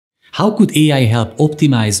How could AI help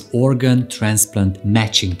optimize organ transplant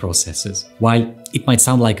matching processes? While it might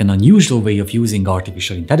sound like an unusual way of using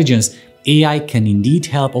artificial intelligence, AI can indeed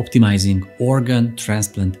help optimizing organ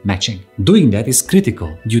transplant matching. Doing that is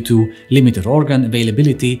critical due to limited organ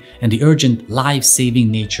availability and the urgent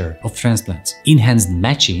life-saving nature of transplants. Enhanced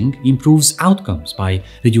matching improves outcomes by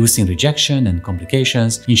reducing rejection and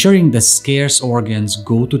complications, ensuring that scarce organs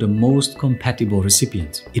go to the most compatible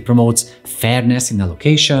recipients. It promotes fairness in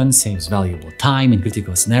allocation, saves valuable time in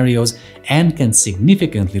critical scenarios, and can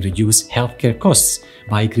significantly reduce healthcare costs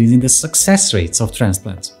by increasing the success rates of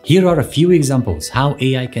transplants. Here are a few examples how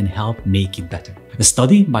AI can help make it better. A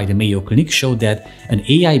study by the Mayo Clinic showed that an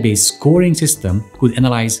AI-based scoring system could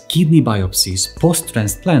analyze kidney biopsies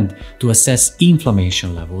post-transplant to assess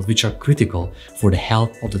inflammation levels, which are critical for the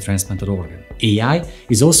health of the transplanted organ. AI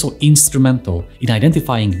is also instrumental in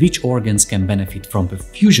identifying which organs can benefit from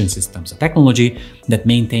perfusion systems, a technology that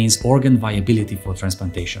maintains organ viability for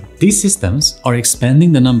transplantation. These systems are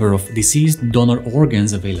expanding the number of deceased donor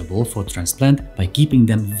organs available for transplant by keeping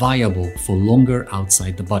them viable for longer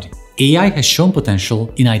outside the body. AI has shown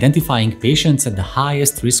potential in identifying patients at the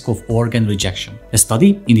highest risk of organ rejection. A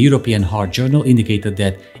study in the European Heart Journal indicated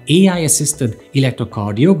that AI-assisted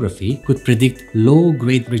electrocardiography could predict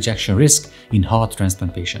low-grade rejection risk in heart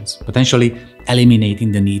transplant patients, potentially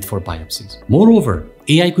eliminating the need for biopsies. Moreover,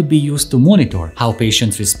 AI could be used to monitor how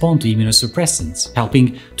patients respond to immunosuppressants,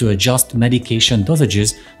 helping to adjust medication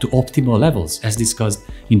dosages to optimal levels, as discussed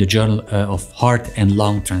in the Journal of Heart and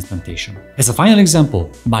Lung Transplantation. As a final example,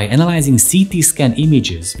 by analyzing CT scan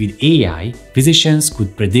images with AI, physicians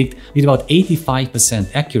could predict with about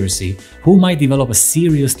 85% accuracy who might develop a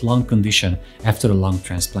serious lung condition after a lung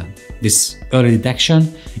transplant. This early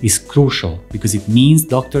detection is crucial because it means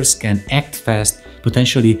doctors can act fast,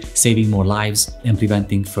 potentially saving more lives and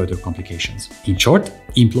preventing further complications. In short,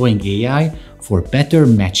 employing AI for better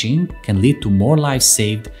matching can lead to more lives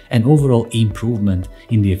saved and overall improvement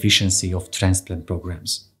in the efficiency of transplant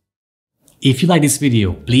programs. If you like this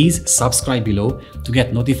video, please subscribe below to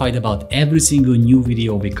get notified about every single new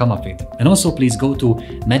video we come up with. And also please go to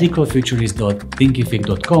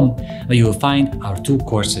medicalfuturist.thinkific.com where you will find our two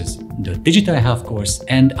courses, the Digital Health course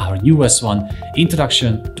and our newest one,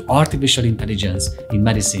 Introduction to Artificial Intelligence in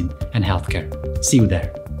Medicine and Healthcare. See you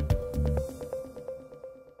there.